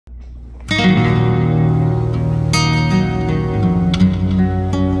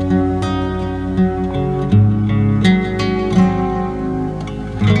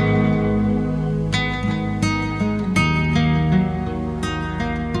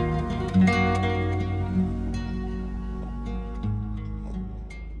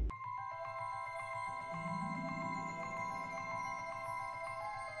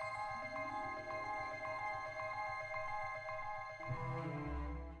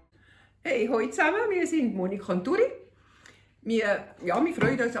Hey, hallo zusammen, wir sind Monika und Turi. Wir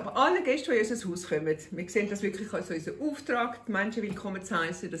freuen uns aber alle Gäste, die in unser Haus kommen. Wir sehen das wirklich als unseren Auftrag, die Menschen willkommen zu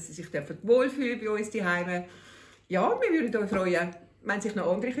heißen, dass sie sich wohlfühlen bei uns zu Hause. Ja, wir würden uns freuen, wenn sich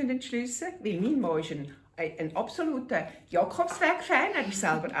noch andere entschliessen können, weil mein Mann ist ein absoluter Jakobsweg-Fan, er war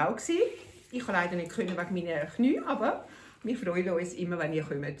selber auch. Ich konnte leider nicht wegen meiner Knie, aber wir freuen uns immer, wenn ihr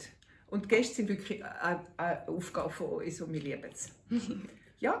kommt. Und die Gäste sind wirklich eine Aufgabe von uns und wir lieben es.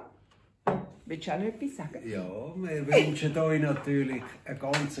 Ja, willst du auch noch etwas sagen? Ja, wir wünschen euch natürlich eine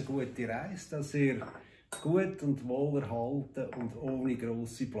ganz gute Reise, dass ihr gut und wohlerhalten und ohne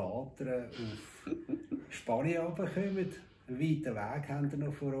grosse Blätter auf Spanien runterkommt. Einen weiten Weg haben wir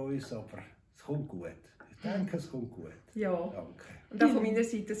noch vor uns, aber es kommt gut. Ich denke, es kommt gut. Ja. Danke. Und auch von meiner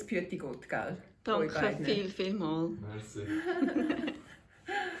Seite das Behüte Gott, gell? Danke viel. Merci.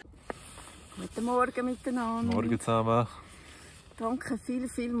 Guten Morgen miteinander. Morgen zusammen. Danke viel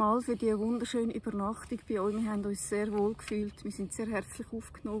für die wunderschöne Übernachtung bei euch. Wir haben uns sehr wohl gefühlt. Wir sind sehr herzlich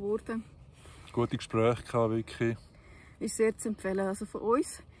aufgenommen worden. Gute Gespräche gehabt, wirklich. Ist sehr zu empfehlen. Also von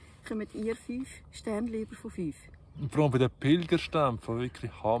uns kommen ihr 5 Sterne lieber von 5. Und vor allem bei den Pilgerstempeln,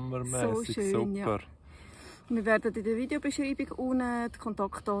 wirklich hammermäßig, so schön, super. Ja. Wir werden in der Videobeschreibung unten die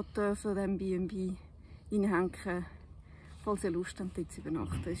Kontaktdaten von diesem B&B reinhängen, falls ihr Lust habt, dort zu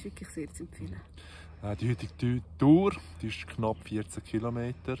übernachten. Das ist wirklich sehr zu empfehlen. Die heutige Tour die ist knapp 14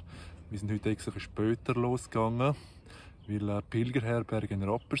 Kilometer. Wir sind heute extra später losgegangen, weil die Pilgerherberge in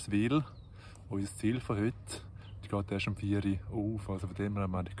Rapperswil, unser Ziel von heute, die geht erst um 4 Uhr auf. Also von dem her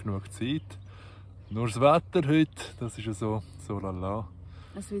haben wir eigentlich genug Zeit. Nur das Wetter heute, das ist ja so lala.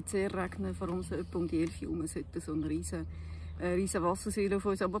 Es wird sehr regnen, vor allem so etwa um die 11 Uhr sollte so eine riesen Wassersäule auf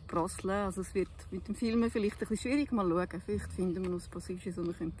uns prasseln. Also es wird mit dem Filmen vielleicht ein bisschen schwierig. Mal schauen, vielleicht finden wir noch ein Position, so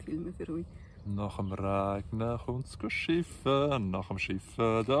wir können filmen für euch. Nach dem Regnen kommt es schiffen, nach dem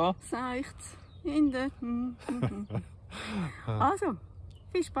Schiffen da. Seicht's, hinten. Also,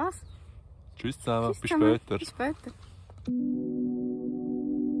 viel Spaß. Tschüss zusammen, bis zusammen. später. Bis später.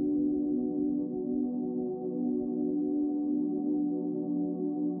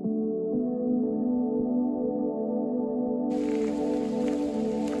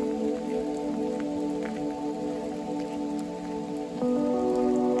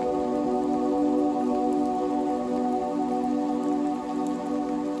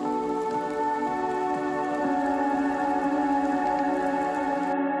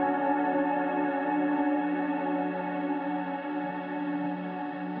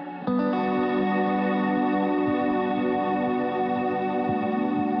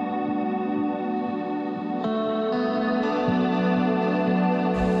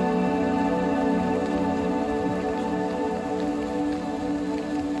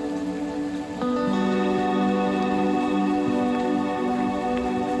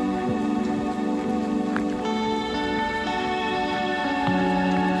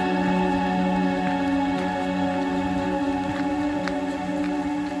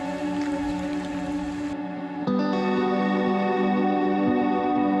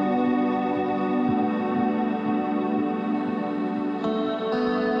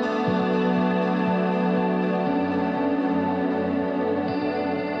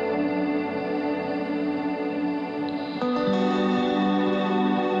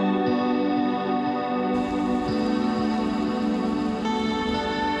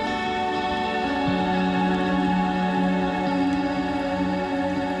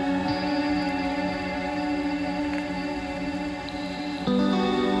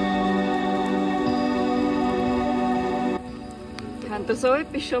 Habt ihr so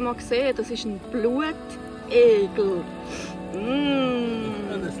etwas schon mal gesehen? Das ist ein Blutegel.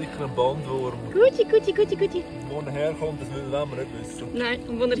 Das ist sicher ein Bandwurm. Guti. Wo er herkommt, das wollen wir nicht wissen. Nein,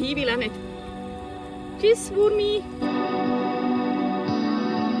 und wo er hin will, auch nicht. Tschüss, Wurmi.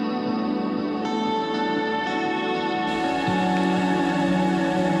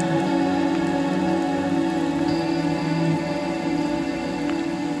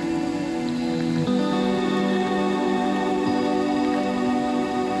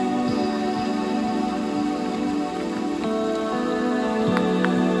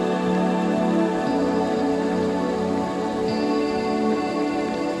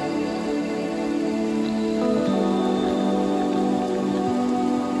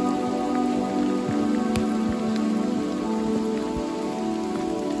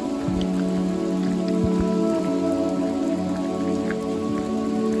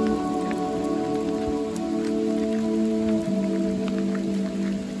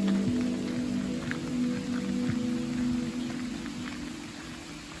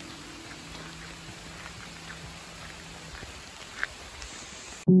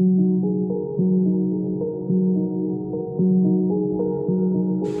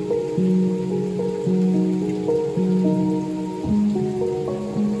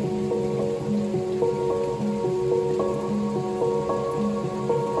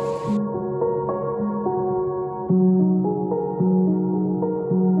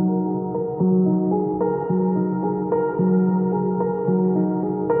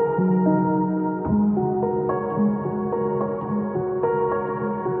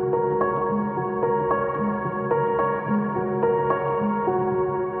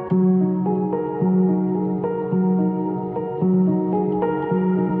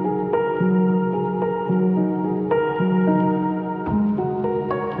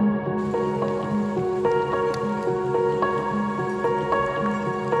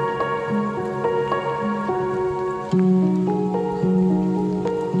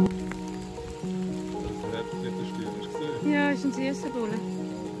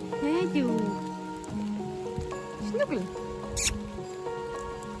 Hey du. Schnubbel.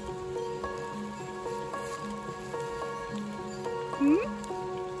 Hm?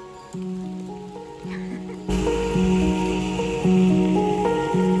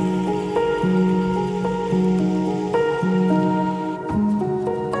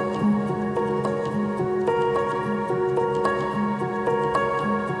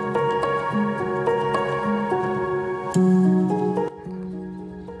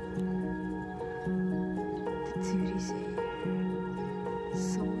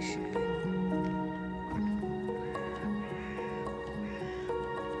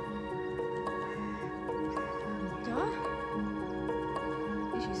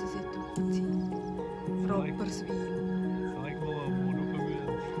 Rapperswil. Zeig mal, wo du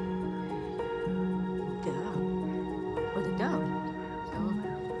vermögst. Da. Oder da. Da.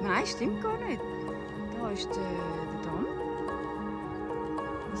 Nein, stimmt gar nicht. Da ist der Damm.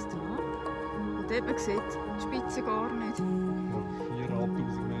 Was da? Und eben sieht die Spitze gar nicht. Ja,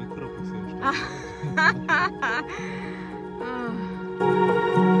 4'500 Meter, aber siehst du.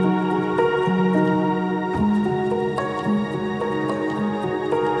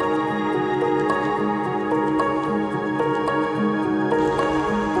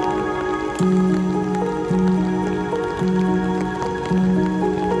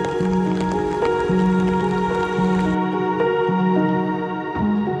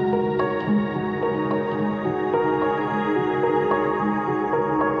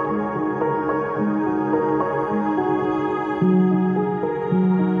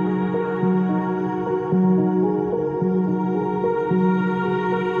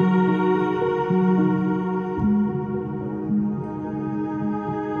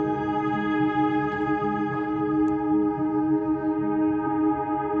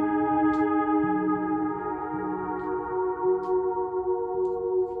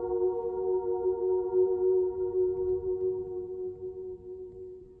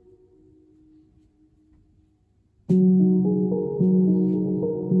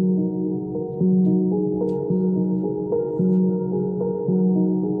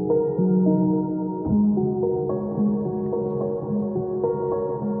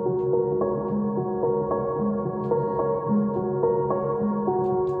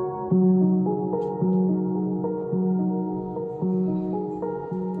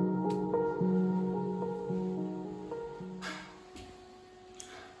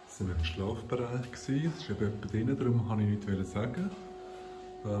 Wir waren im Schlafbereich. Es war etwa drin, darum wollte ich nichts sagen.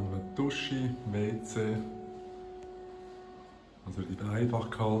 Da haben wir die Dusche, WC. Also relativ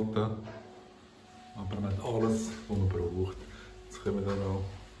einfach gehalten. Aber man hat alles, was man braucht. Jetzt kommen wir dann auch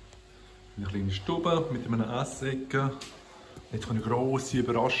in eine kleine Stube mit einem Essecke. Jetzt kommt eine grosse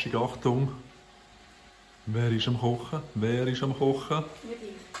Überraschung. Achtung! Wer ist am Kochen? Wer ist am Kochen? Nicht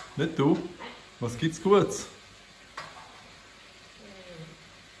ich. Nicht du? Was gibt's Gutes?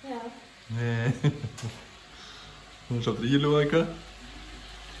 Ja. Nee. Du musst schon reinschauen.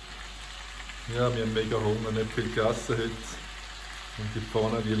 Ja, wir haben mega Hunger, nicht viel gegessen heute. Und die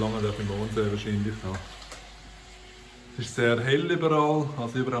Pfanne, die lange darf im Mond sehr wahrscheinlich noch. Es ist sehr hell überall,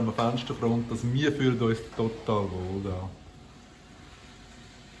 also überall am Fensterfront. Also wir fühlen uns total wohl da.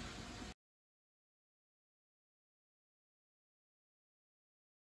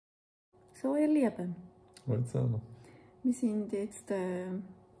 So, ihr Lieben. Hallo zusammen. Wir sind jetzt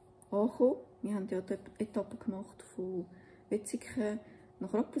angekommen. Wir haben ja die Etappe gemacht von Wetzikon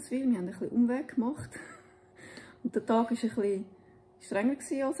nach Rapperswil. Wir haben ein bisschen Umweg gemacht. Und der Tag war ein bisschen strenger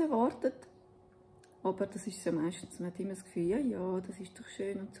als erwartet. Aber das ist ja meistens. Man hat immer das Gefühl, ja, das ist doch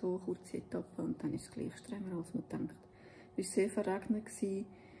schön und so, kurze Etappe. Und dann ist es gleich strenger, als man denkt. Es war sehr verregnet,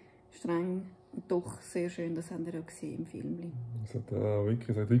 streng und doch sehr schön. Das habt ihr ja gesehen im Film. Es hat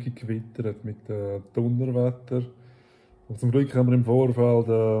wirklich gewittert mit Donnerwetter. Und zum Glück haben wir im Vorfeld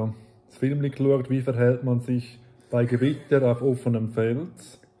das Film geschaut, wie verhält man sich bei Gewitter auf offenem Feld.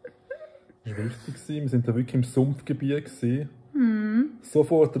 Das war wichtig. Wir waren da wirklich im Sumpfgebiet.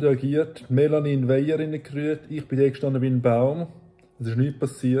 Sofort reagiert, Melanie in Weiher gerührt, ich bin gestanden wie ein Baum. Es ist nichts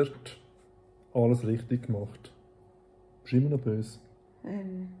passiert. Alles richtig gemacht. Bist du immer noch böse?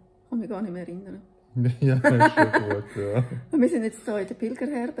 Kann mich gar nicht mehr erinnern. Ja, ist schon gut, ja. Wir sind jetzt hier in der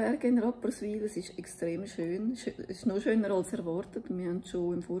Pilgerherberge in Rapperswil. Es ist extrem schön. Es ist noch schöner als erwartet. Wir haben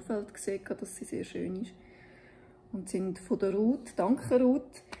schon im Vorfeld gesehen, dass sie sehr schön ist. Und sind von der Ruth, danke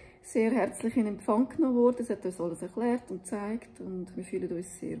Ruth, sehr herzlich in Empfang genommen worden. Sie hat uns alles erklärt und gezeigt und wir fühlen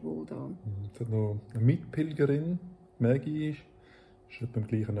uns sehr wohl da. Es hat noch eine Mitpilgerin, Maggie, ist etwa im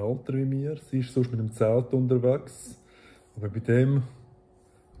gleichen Alter wie mir. Sie ist sonst mit dem Zelt unterwegs. Aber bei dem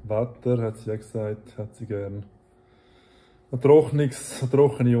Wetter hat sie ja gesagt, hat sie gerne eine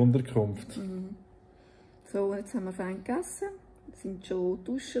trockene Unterkunft. Mhm. So, jetzt haben wir fein gegessen, sind schon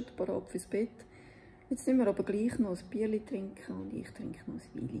duschen, parat fürs Bett. Jetzt müssen wir aber gleich noch ein Bierchen trinken und ich trinke noch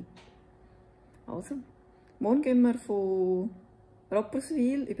ein Wein. Also, morgen gehen wir von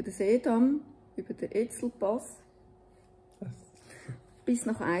Rapperswil über den Seedamm, über den Etzelpass bis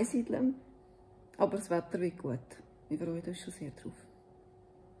nach Einsiedeln. Aber das Wetter wird gut. Wir freuen uns schon sehr drauf.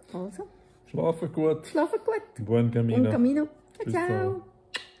 Also. Schlafen gut. Schlafen gut. Buen camino. Buen camino. Bis Ciao. dann.